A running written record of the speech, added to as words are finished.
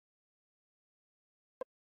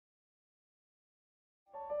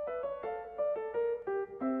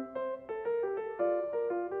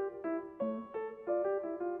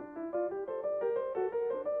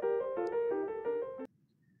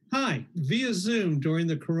via Zoom during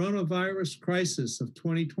the coronavirus crisis of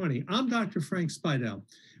 2020. I'm Dr. Frank Speidel,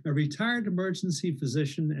 a retired emergency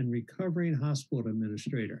physician and recovering hospital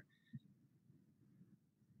administrator.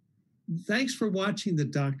 Thanks for watching The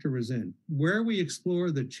Doctor Is In, where we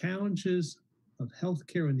explore the challenges of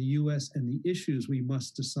healthcare in the U.S. and the issues we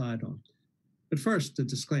must decide on. But first, a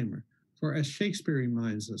disclaimer. For as Shakespeare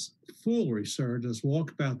reminds us, foolery, sir, does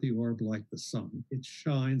walk about the orb like the sun. It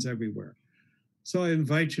shines everywhere. So I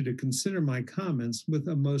invite you to consider my comments with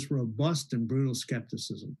a most robust and brutal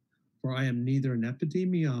skepticism, for I am neither an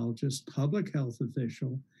epidemiologist, public health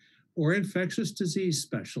official, or infectious disease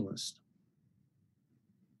specialist.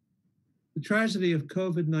 The tragedy of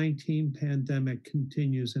COVID-19 pandemic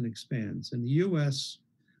continues and expands. In the U.S.,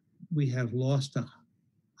 we have lost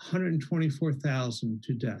 124,000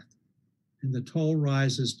 to death, and the toll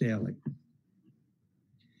rises daily.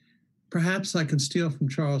 Perhaps I can steal from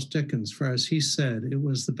Charles Dickens, for as he said, it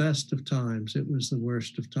was the best of times, it was the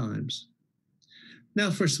worst of times.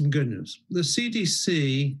 Now for some good news. The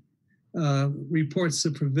CDC reports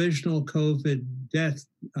the provisional COVID death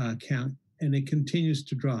count, and it continues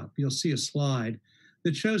to drop. You'll see a slide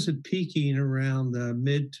that shows it peaking around the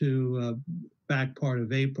mid to back part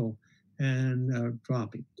of April and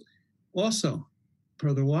dropping. Also,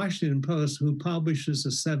 per the Washington Post, who publishes a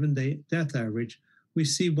 7-day death average, we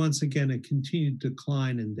see once again a continued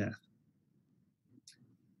decline in death.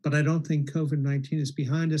 But I don't think COVID-19 is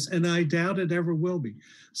behind us, and I doubt it ever will be.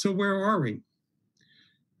 So where are we?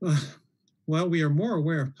 Well, we are more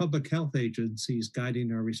aware of public health agencies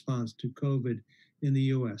guiding our response to COVID in the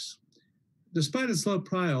U.S. Despite its low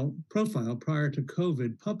profile prior to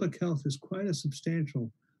COVID, public health is quite a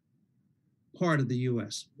substantial part of the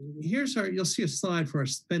U.S. You'll see a slide for our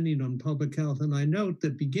spending on public health, and I note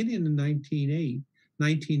that beginning in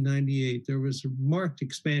 1998, there was a marked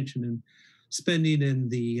expansion in spending in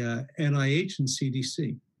the NIH and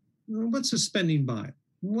CDC. What's the spending by?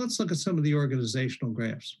 Let's look at some of the organizational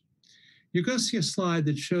graphs. You're going to see a slide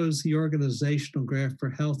that shows the organizational graph for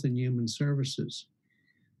Health and Human Services.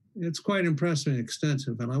 It's quite impressive and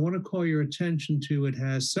extensive, and I want to call your attention to it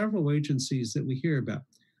has several agencies that we hear about.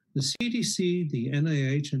 The CDC, the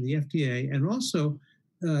NIH, and the FDA, and also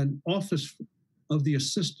an Office of the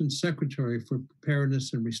Assistant Secretary for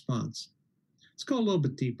Preparedness and Response. Let's go a little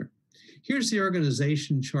bit deeper. Here's the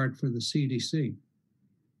organization chart for the CDC.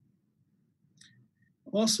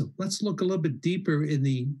 Also, let's look a little bit deeper in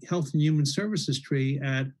the Health and Human Services tree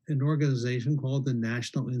at an organization called the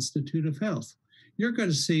National Institute of Health. You're going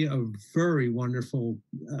to see a very wonderful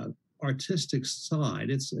artistic slide.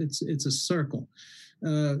 It's a circle,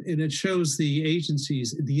 and it shows the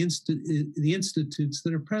agencies, the institutes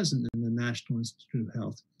that are present in the National Institute of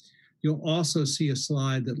Health. You'll also see a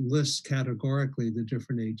slide that lists categorically the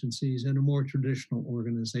different agencies and a more traditional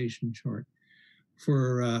organization chart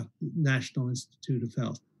for National Institute of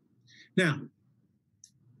Health. Now,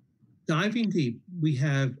 diving deep, we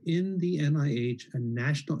have in the NIH a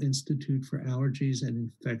National Institute for Allergies and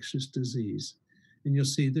Infectious Disease. And you'll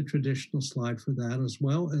see the traditional slide for that, as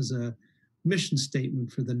well as a mission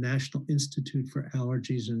statement for the National Institute for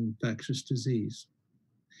Allergies and Infectious Disease.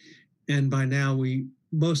 And by now,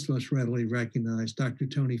 most of us readily recognize Dr.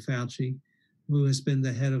 Tony Fauci, who has been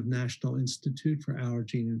the head of National Institute for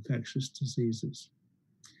Allergy and Infectious Diseases.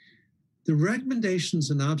 The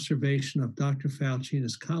recommendations and observation of Dr. Fauci and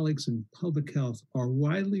his colleagues in public health are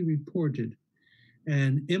widely reported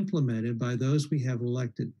and implemented by those we have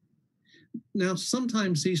elected. Now,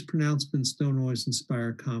 sometimes these pronouncements don't always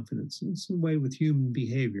inspire confidence. It's the way with human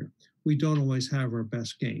behavior. We don't always have our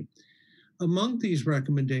best game. Among these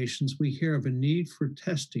recommendations, we hear of a need for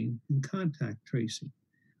testing and contact tracing.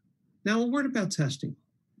 Now, a word about testing.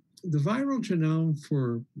 The viral genome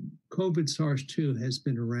for COVID SARS-2 has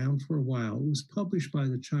been around for a while. It was published by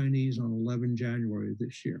the Chinese on 11 January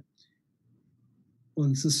this year.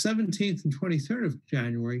 On the 17th and 23rd of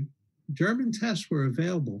January, German tests were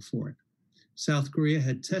available for it. South Korea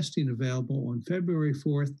had testing available on February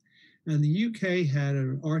 4th, and the UK had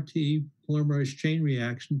an RT polymerase chain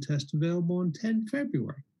reaction test available on 10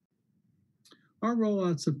 February. Our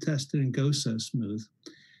rollouts of testing didn't go so smooth.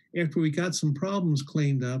 After we got some problems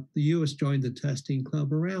cleaned up, the US joined the testing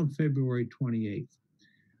club around February 28th.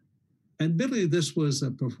 Admittedly, this was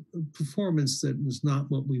a performance that was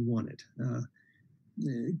not what we wanted.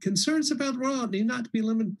 Concerns about rollout need not be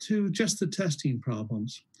limited to just the testing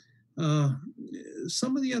problems.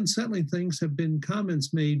 Some of the unsettling things have been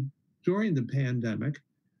comments made during the pandemic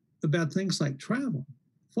about things like travel,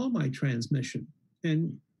 fomite transmission,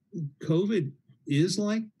 and COVID is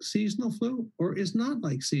like seasonal flu or is not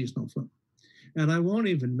like seasonal flu. And I won't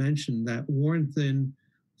even mention that worn thin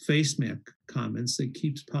face mask comments that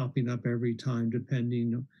keeps popping up every time,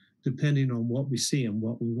 depending on what we see and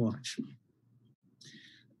what we watch.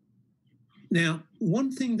 Now,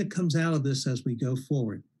 one thing that comes out of this as we go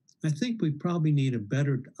forward, I think we probably need a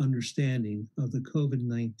better understanding of the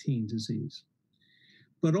COVID-19 disease.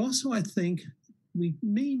 But also, I think we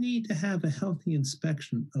may need to have a healthy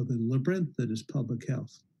inspection of the labyrinth that is public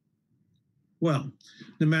health. Well,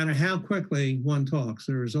 no matter how quickly one talks,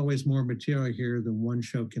 there is always more material here than one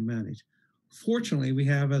show can manage. Fortunately, we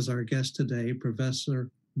have as our guest today,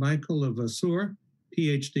 Professor Michael LeVasseur,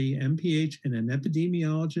 PhD, MPH, and an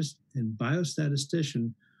epidemiologist and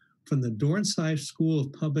biostatistician from the Dornsife School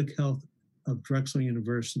of Public Health of Drexel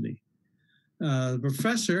University. The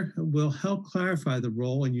professor will help clarify the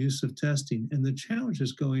role and use of testing and the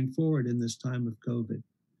challenges going forward in this time of COVID.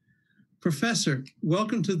 Professor,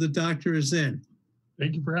 welcome to The Doctor Is In.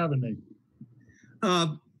 Thank you for having me.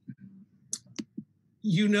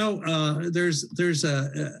 There's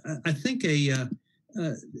I think a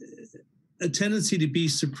tendency to be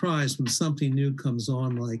surprised when something new comes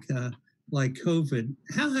on like COVID.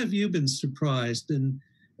 How have you been surprised, and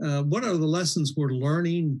what are the lessons we're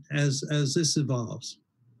learning as this evolves?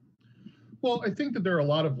 Well, I think that there are a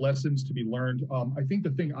lot of lessons to be learned. I think the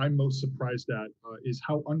thing I'm most surprised at is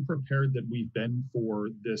how unprepared that we've been for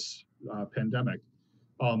this pandemic.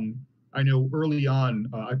 I know early on,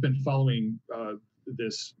 I've been following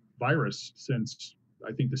this virus since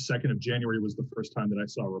I think the 2nd of January was the first time that I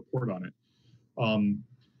saw a report on it.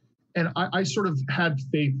 And I sort of had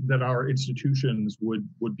faith that our institutions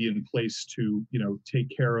would be in place to, take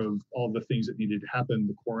care of all the things that needed to happen,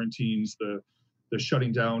 the quarantines, the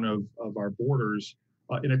shutting down of our borders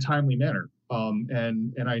in a timely manner.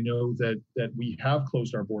 And I know that we have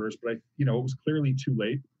closed our borders, but it was clearly too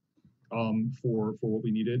late for what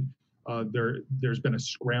we needed. There's been a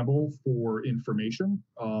scramble for information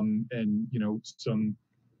and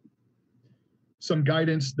some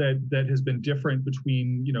guidance that has been different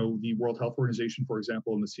between the World Health Organization, for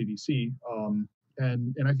example, and the CDC.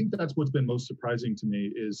 And I think that's what's been most surprising to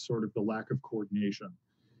me is sort of the lack of coordination.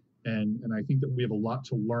 And I think that we have a lot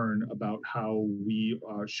to learn about how we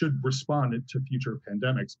should respond to future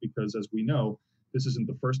pandemics, because as we know, this isn't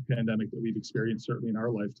the first pandemic that we've experienced, certainly in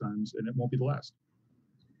our lifetimes, and it won't be the last.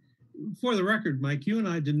 For the record, Mike, you and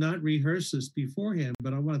I did not rehearse this beforehand,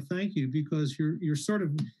 but I want to thank you because you're sort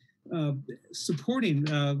of supporting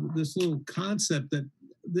this little concept that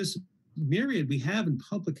this myriad we have in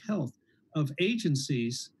public health of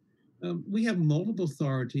agencies. We have multiple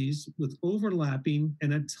authorities with overlapping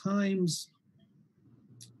and at times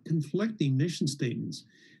conflicting mission statements.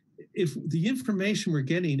 If the information we're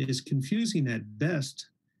getting is confusing at best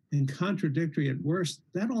and contradictory at worst,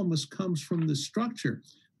 that almost comes from the structure.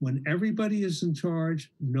 When everybody is in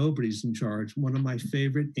charge, nobody's in charge. One of my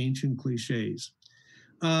favorite ancient cliches.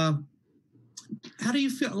 How do you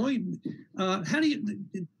feel?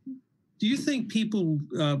 Do you think people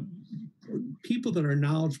that are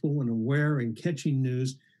knowledgeable and aware and catching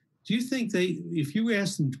news, do you think if you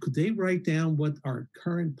ask them, could they write down what our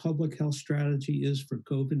current public health strategy is for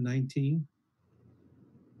COVID-19?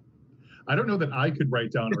 I don't know that I could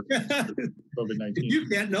write down our COVID-19. You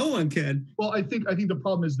can't, no one can. Well, I think the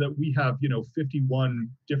problem is that we have, 51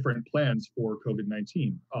 different plans for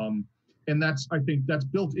COVID-19. And I think that's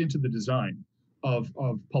built into the design of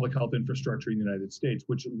public health infrastructure in the United States,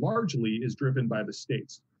 which largely is driven by the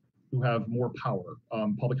states who have more power.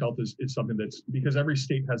 Public health is something that's, because every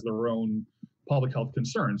state has their own public health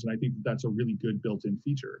concerns. And I think that's a really good built-in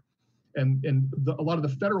feature. And a lot of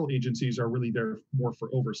the federal agencies are really there more for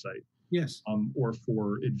oversight. Yes. Or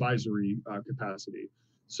for advisory capacity.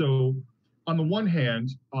 So on the one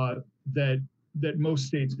hand, that most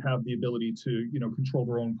states have the ability to control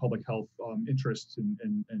their own public health interests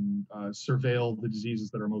and surveil the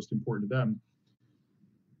diseases that are most important to them.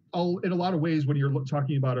 In a lot of ways, when you're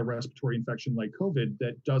talking about a respiratory infection like COVID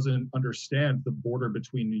that doesn't understand the border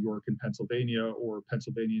between New York and Pennsylvania or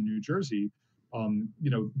Pennsylvania and New Jersey,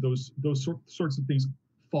 those sorts of things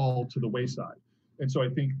fall to the wayside. And so I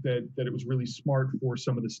think that it was really smart for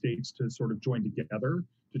some of the states to sort of join together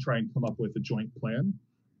to try and come up with a joint plan.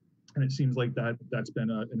 And it seems like that's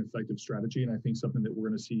been an effective strategy, and I think something that we're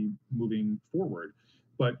going to see moving forward.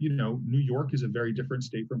 But, New York is a very different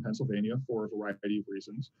state from Pennsylvania for a variety of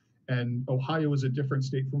reasons. And Ohio is a different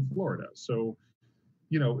state from Florida. So,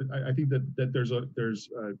 I think that there's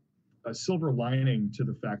a silver lining to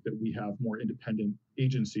the fact that we have more independent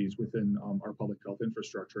agencies within our public health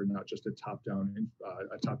infrastructure, and not just a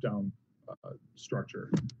top-down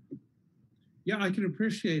structure. Yeah, I can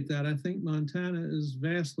appreciate that. I think Montana is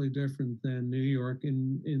vastly different than New York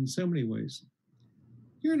in so many ways.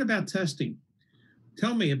 Hearing about testing.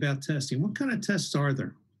 Tell me about testing. What kind of tests are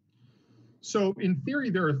there? So in theory,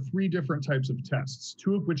 there are three different types of tests,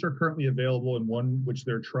 two of which are currently available and one which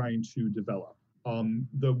they're trying to develop.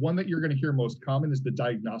 The one that you're going to hear most common is the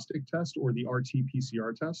diagnostic test, or the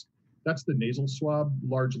RT-PCR test. That's the nasal swab.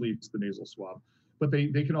 Largely, it's the nasal swab. But they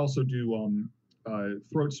can also do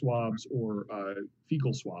throat swabs or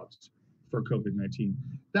fecal swabs for COVID-19.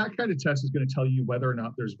 That kind of test is going to tell you whether or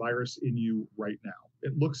not there's virus in you right now.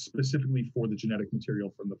 It looks specifically for the genetic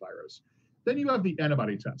material from the virus. Then you have the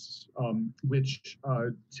antibody tests, which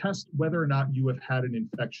test whether or not you have had an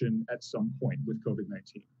infection at some point with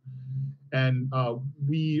COVID-19. And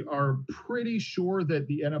we are pretty sure that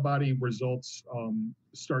the antibody results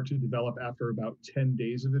start to develop after about 10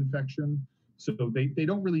 days of infection. So they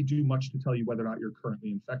don't really do much to tell you whether or not you're currently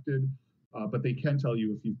infected, but they can tell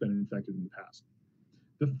you if you've been infected in the past.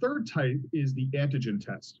 The third type is the antigen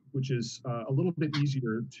test, which is a little bit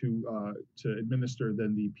easier to administer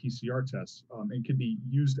than the PCR test, and can be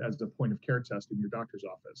used as a point of care test in your doctor's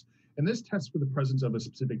office. And this tests for the presence of a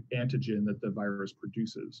specific antigen that the virus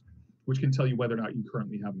produces, which can tell you whether or not you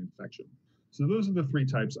currently have an infection. So those are the three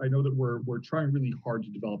types. I know that we're trying really hard to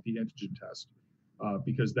develop the antigen test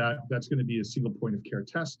because that's going to be a single point of care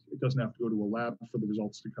test. It doesn't have to go to a lab for the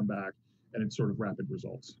results to come back, and it's sort of rapid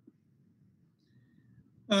results.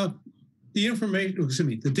 The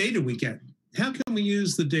information, the data we get, how can we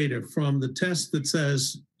use the data from the test that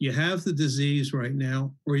says you have the disease right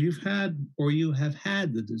now, or you have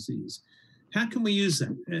had the disease? How can we use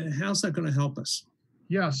that? How's that going to help us?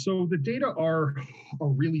 Yeah, so the data are a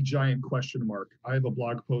really giant question mark. I have a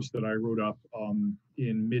blog post that I wrote up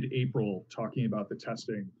in mid-April talking about the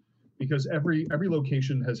testing, because every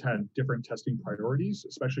location has had different testing priorities,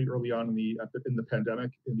 especially early on in the pandemic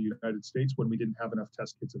in the United States when we didn't have enough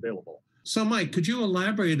test kits available. So Mike, could you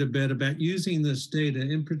elaborate a bit about using this data?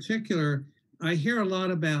 In particular, I hear a lot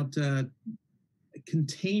about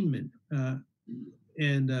containment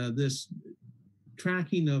and this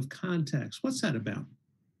tracking of contacts. What's that about?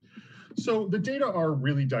 So the data are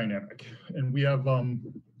really dynamic, and we have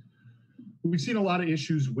we've seen a lot of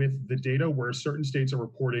issues with the data where certain states are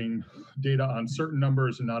reporting data on certain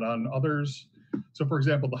numbers and not on others. So for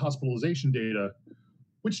example, the hospitalization data,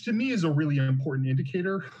 which to me is a really important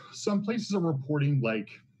indicator. Some places are reporting like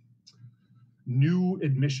new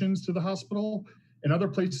admissions to the hospital, and other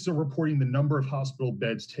places are reporting the number of hospital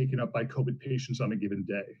beds taken up by COVID patients on a given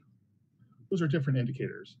day. Those are different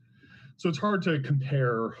indicators. So it's hard to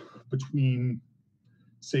compare between,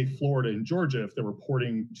 say, Florida and Georgia if they're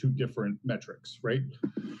reporting two different metrics, right?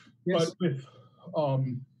 Yes. But with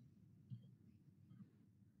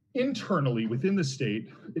internally within the state,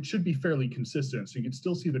 it should be fairly consistent. So you can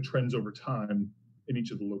still see the trends over time in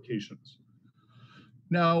each of the locations.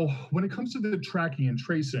 Now, when it comes to the tracking and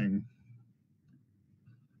tracing,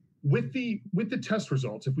 with the test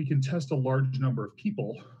results, if we can test a large number of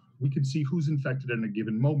people, we can see who's infected in a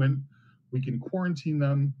given moment. We can quarantine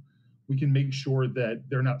them. We can make sure that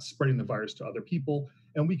they're not spreading the virus to other people.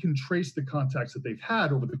 And we can trace the contacts that they've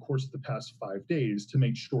had over the course of the past 5 days to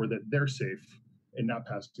make sure that they're safe and not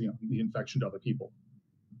passing the infection to other people.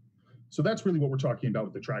 So that's really what we're talking about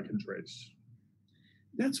with the track and trace.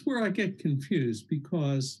 That's where I get confused,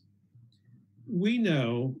 because we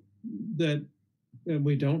know that, and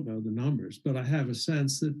we don't know the numbers, but I have a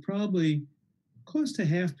sense that probably close to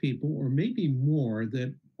half people, or maybe more,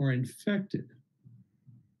 that are infected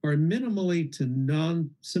are minimally to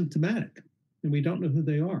non-symptomatic, and we don't know who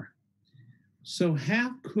they are. So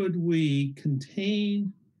how could we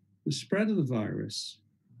contain the spread of the virus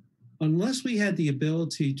unless we had the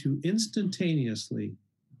ability to instantaneously,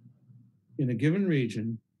 in a given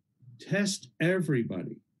region, test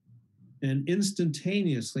everybody and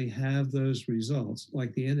instantaneously have those results,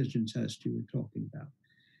 like the antigen test you were talking about?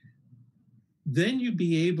 Then you'd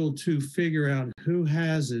be able to figure out who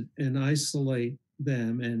has it and isolate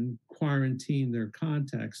them and quarantine their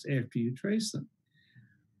contacts after you trace them.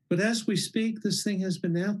 But as we speak, this thing has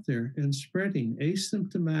been out there and spreading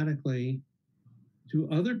asymptomatically to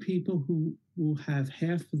other people who will have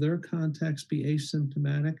half of their contacts be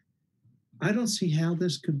asymptomatic. I don't see how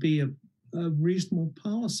this could be a reasonable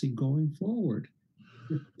policy going forward.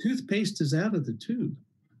 The toothpaste is out of the tube.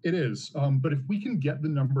 It is, but if we can get the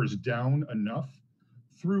numbers down enough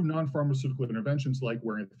through non-pharmaceutical interventions like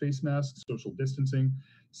wearing a face mask, social distancing,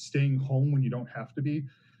 staying home when you don't have to be,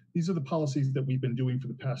 these are the policies that we've been doing for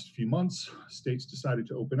the past few months. States decided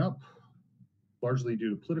to open up, largely due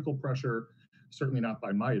to political pressure, certainly not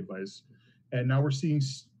by my advice. And now we're seeing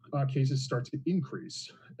cases start to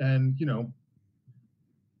increase. And,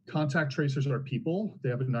 contact tracers are people. They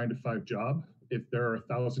have a 9-to-5 job. if there are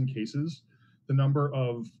 1,000 cases, the number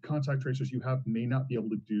of contact tracers you have may not be able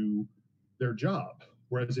to do their job.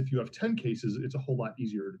 Whereas if you have 10 cases, it's a whole lot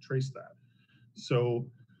easier to trace that. So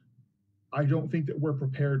I don't think that we're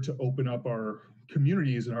prepared to open up our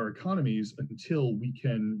communities and our economies until we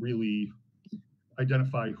can really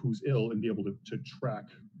identify who's ill and be able to track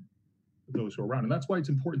those who are around. And that's why it's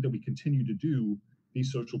important that we continue to do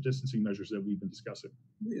these social distancing measures that we've been discussing.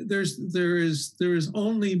 There is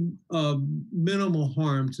only minimal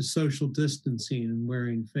harm to social distancing and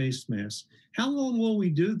wearing face masks. How long will we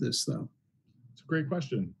do this, though? It's a great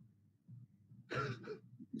question.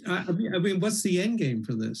 I mean, what's the end game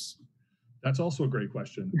for this? That's also a great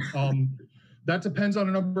question. That depends on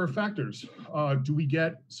a number of factors. Do we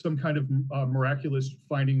get some kind of miraculous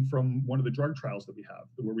finding from one of the drug trials that we have,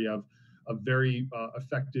 where we have a very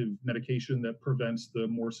effective medication that prevents the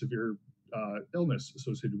more severe illness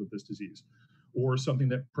associated with this disease, or something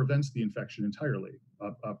that prevents the infection entirely,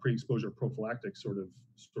 a pre-exposure prophylactic sort of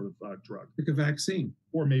drug. Like a vaccine.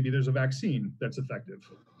 Or maybe there's a vaccine that's effective.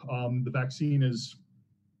 The vaccine is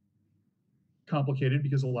complicated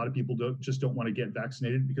because a lot of people just don't want to get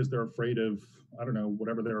vaccinated because they're afraid of, I don't know,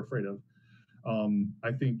 whatever they're afraid of.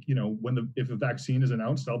 I think, if a vaccine is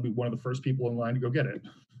announced, I'll be one of the first people in line to go get it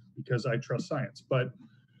because I trust science. But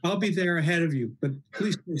I'll be there ahead of you, but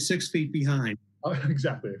please stay 6 feet behind.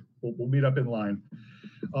 Exactly. We'll meet up in line.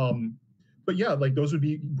 But yeah, like those would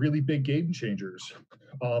be really big game changers.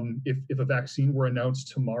 If a vaccine were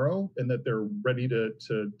announced tomorrow and that they're ready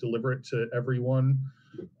to deliver it to everyone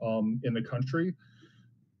in the country,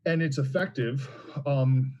 and it's effective,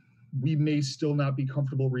 we may still not be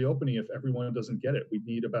comfortable reopening if everyone doesn't get it. We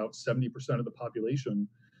need about 70% of the population,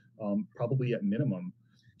 probably at minimum,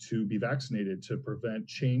 to be vaccinated to prevent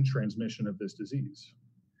chain transmission of this disease.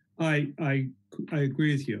 I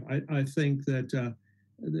agree with you. I think that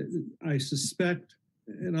I suspect,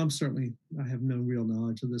 and I have no real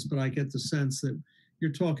knowledge of this, but I get the sense that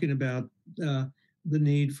you're talking about the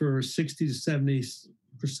need for 60 to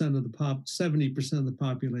 70% of the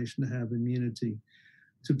population to have immunity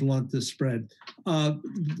to blunt this spread. One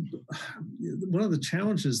of the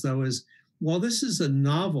challenges, though, is while this is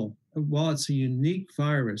while it's a unique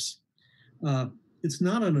virus, it's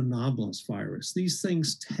not an anomalous virus. These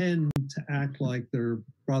things tend to act like they're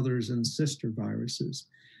brothers and sister viruses.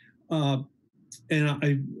 And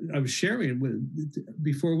I was sharing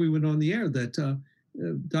before we went on the air that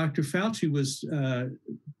Dr. Fauci was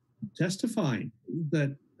testifying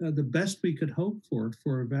that the best we could hope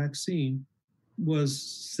for a vaccine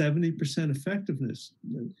was 70% effectiveness.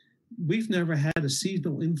 We've never had a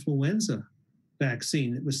seasonal influenza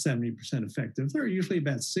vaccine that was 70% effective. They're usually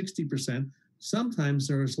about 60%. Sometimes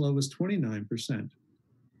they're as low as 29%.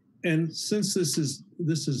 And since this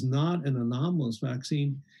is not an anomalous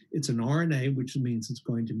vaccine, it's an RNA, which means it's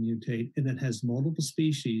going to mutate, and it has multiple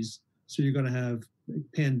species. So you're going to have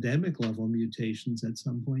pandemic level mutations at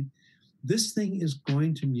some point. This thing is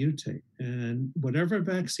going to mutate, and whatever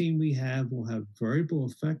vaccine we have will have variable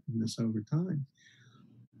effectiveness over time.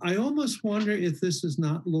 I almost wonder if this is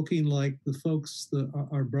not looking like the folks,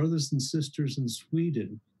 our brothers and sisters in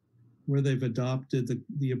Sweden, where they've adopted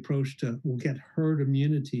the approach to we'll get herd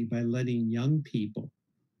immunity by letting young people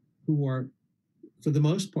who are, for the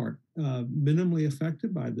most part, minimally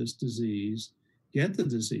affected by this disease, get the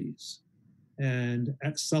disease and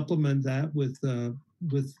supplement that with the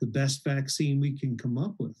best vaccine we can come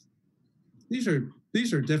up with. These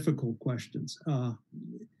are difficult questions. A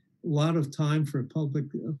lot of time for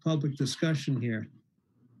public discussion here.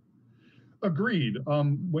 Agreed.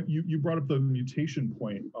 What you brought up the mutation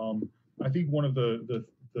point. I think one of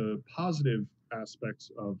the positive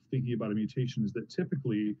aspects of thinking about a mutation is that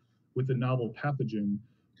typically with a novel pathogen,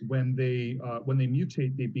 when they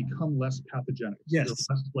mutate, they become less pathogenic. Yes. So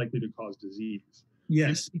they're less likely to cause disease.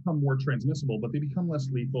 Yes. They become more transmissible, but they become less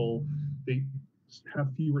lethal. They have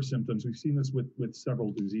fewer symptoms. We've seen this with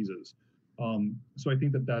several diseases. So I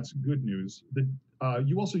think that that's good news.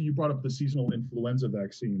 You brought up the seasonal influenza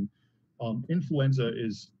vaccine. Influenza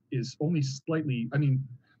is only slightly,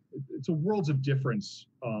 it's a worlds of difference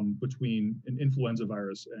between an influenza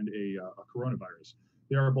virus and a coronavirus.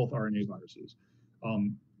 They are both RNA viruses.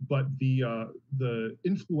 But the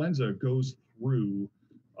influenza goes through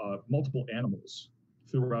multiple animals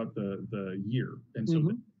throughout the year. And so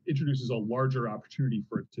it introduces a larger opportunity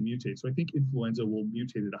for it to mutate. So I think influenza will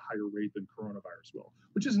mutate at a higher rate than coronavirus will,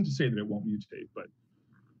 which isn't to say that it won't mutate, but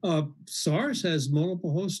SARS has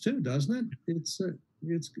multiple hosts too, doesn't it?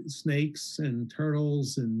 It's snakes and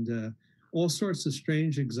turtles and all sorts of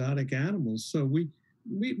strange exotic animals. So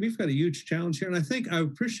we've got a huge challenge here. And I think I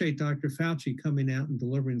appreciate Dr. Fauci coming out and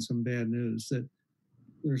delivering some bad news that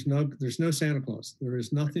there's no Santa Claus. There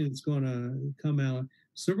is nothing that's going to come out.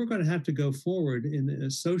 So we're going to have to go forward in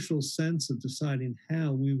a social sense of deciding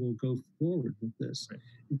how we will go forward with this. Right.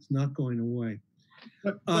 It's not going away.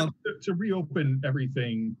 But to reopen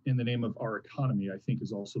everything in the name of our economy, I think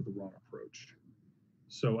is also the wrong approach.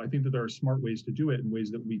 So I think that there are smart ways to do it, in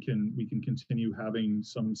ways that we can continue having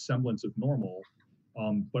some semblance of normal,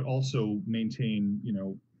 but also maintain,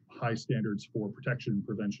 high standards for protection and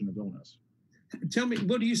prevention of illness. Tell me,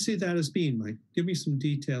 what do you see that as being, Mike? Give me some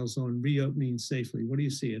details on reopening safely. What do you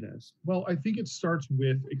see it as? Well, I think it starts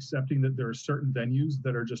with accepting that there are certain venues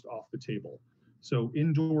that are just off the table. So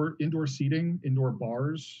indoor seating, indoor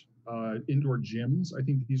bars, indoor gyms, I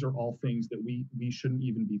think these are all things that we shouldn't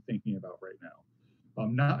even be thinking about right now.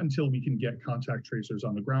 Not until we can get contact tracers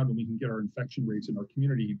on the ground and we can get our infection rates in our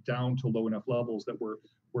community down to low enough levels that we're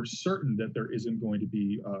certain that there isn't going to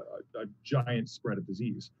be a giant spread of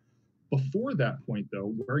disease. Before that point,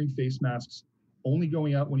 though, wearing face masks, only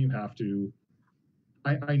going out when you have to.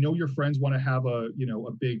 I know your friends want to have a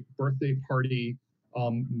big birthday party.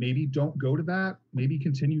 Maybe don't go to that. Maybe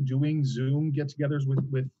continue doing Zoom get-togethers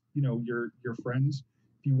with your friends.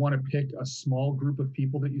 If you want to pick a small group of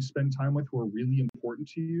people that you spend time with who are really important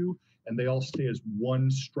to you, and they all stay as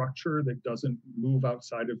one structure that doesn't move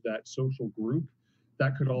outside of that social group,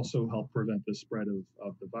 that could also help prevent the spread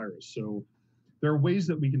of the virus. So there are ways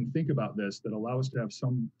that we can think about this that allow us to have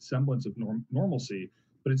some semblance of normalcy,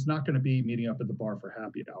 but it's not going to be meeting up at the bar for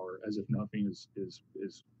happy hour as if nothing is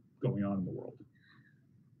going on in the world.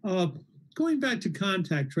 Going back to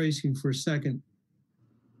contact tracing for a second,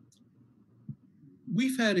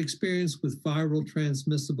 we've had experience with viral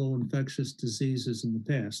transmissible infectious diseases in the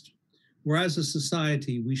past, where as a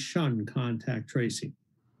society, we shun contact tracing.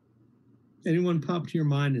 Anyone pop to your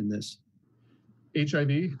mind in this?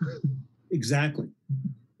 HIV? Exactly.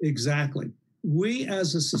 We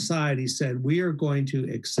as a society said we are going to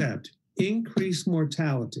accept increased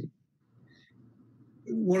mortality.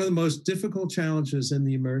 One of the most difficult challenges in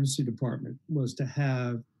the emergency department was to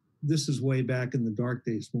have, this is way back in the dark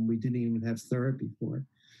days when we didn't even have therapy for it,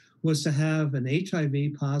 was to have an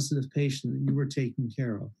HIV positive patient that you were taking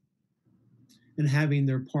care of and having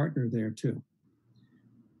their partner there too.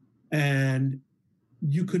 And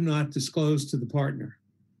you could not disclose to the partner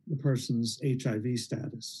the person's HIV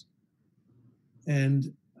status.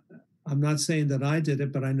 And I'm not saying that I did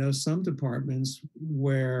it, but I know some departments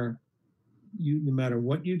where no matter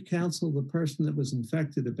what you'd counsel the person that was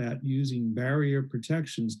infected about using barrier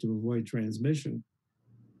protections to avoid transmission,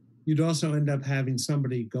 you'd also end up having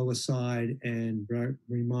somebody go aside and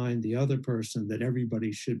remind the other person that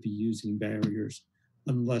everybody should be using barriers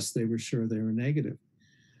unless they were sure they were negative.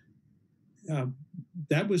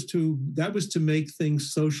 That was to make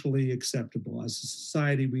things socially acceptable. As a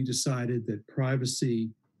society, we decided that privacy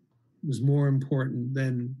was more important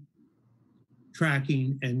than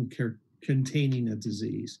tracking and containing a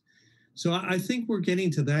disease. So I think we're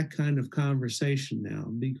getting to that kind of conversation now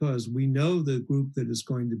because we know the group that is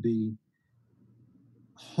going to be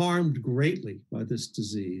harmed greatly by this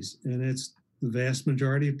disease, and it's the vast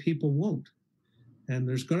majority of people won't. And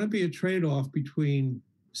there's going to be a trade-off between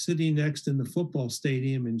sitting next in the football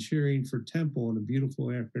stadium and cheering for Temple on a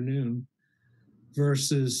beautiful afternoon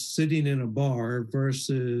versus sitting in a bar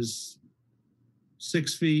versus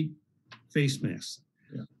 6 feet face masks.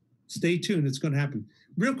 Yeah. Stay tuned. It's going to happen.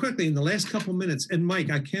 Real quickly, in the last couple minutes, and Mike,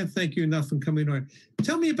 I can't thank you enough for coming on.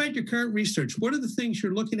 Tell me about your current research. What are the things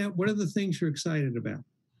you're looking at? What are the things you're excited about?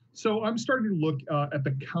 So I'm starting to look at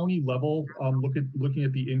the county level, looking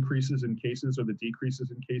at the increases in cases or the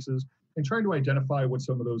decreases in cases, and trying to identify what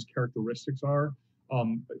some of those characteristics are.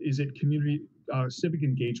 Is it community civic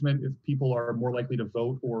engagement? If people are more likely to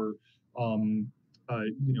vote or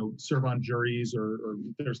serve on juries, or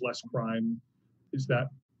there's less crime? Is that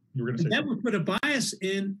you were going to say? That would put a bias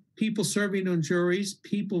in people serving on juries,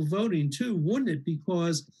 people voting too, wouldn't it?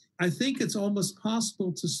 Because I think it's almost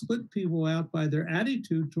possible to split people out by their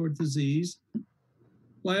attitude toward disease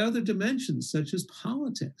by other dimensions, such as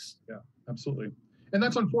politics. Yeah, absolutely. And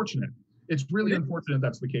that's unfortunate. It's really unfortunate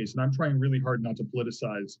that's the case. And I'm trying really hard not to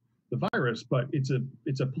politicize the virus, but it's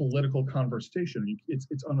a political conversation.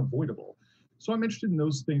 It's unavoidable. So I'm interested in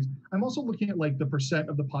those things. I'm also looking at like the percent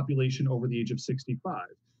of the population over the age of 65,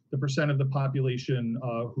 the percent of the population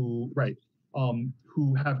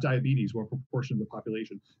who have diabetes, what proportion of the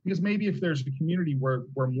population. Because maybe if there's a community where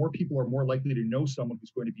more people are more likely to know someone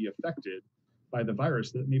who's going to be affected by the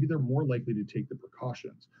virus, that maybe they're more likely to take the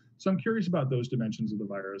precautions. So I'm curious about those dimensions of the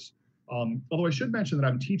virus. Although I should mention that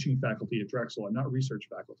I'm teaching faculty at Drexel. I'm not research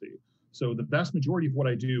faculty. So the vast majority of what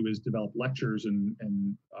I do is develop lectures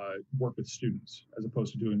and work with students as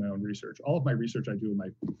opposed to doing my own research. All of my research I do in my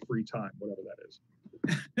free time, whatever that is.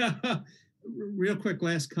 Real quick,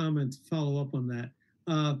 last comment to follow up on that.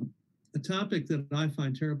 A topic that I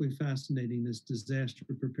find terribly fascinating is disaster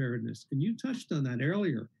preparedness. And you touched on that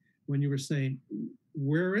earlier when you were saying,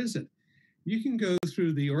 where is it? You can go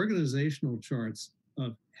through the organizational charts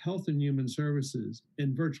of Health and Human Services,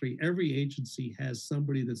 and virtually every agency has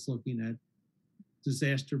somebody that's looking at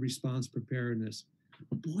disaster response preparedness.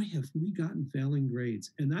 Boy, have we gotten failing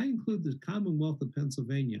grades. And I include the Commonwealth of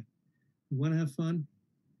Pennsylvania. You want to have fun?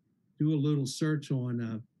 Do a little search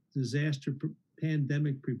on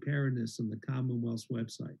pandemic preparedness on the Commonwealth's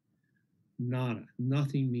website.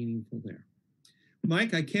 Nothing meaningful there.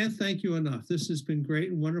 Mike, I can't thank you enough. This has been great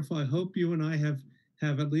and wonderful. I hope you and I have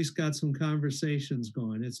at least got some conversations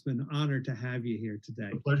going. It's been an honor to have you here today.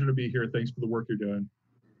 A pleasure to be here. Thanks for the work you're doing.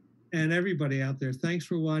 And everybody out there, thanks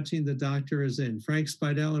for watching The Doctor Is In. Frank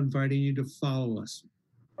Speidel inviting you to follow us.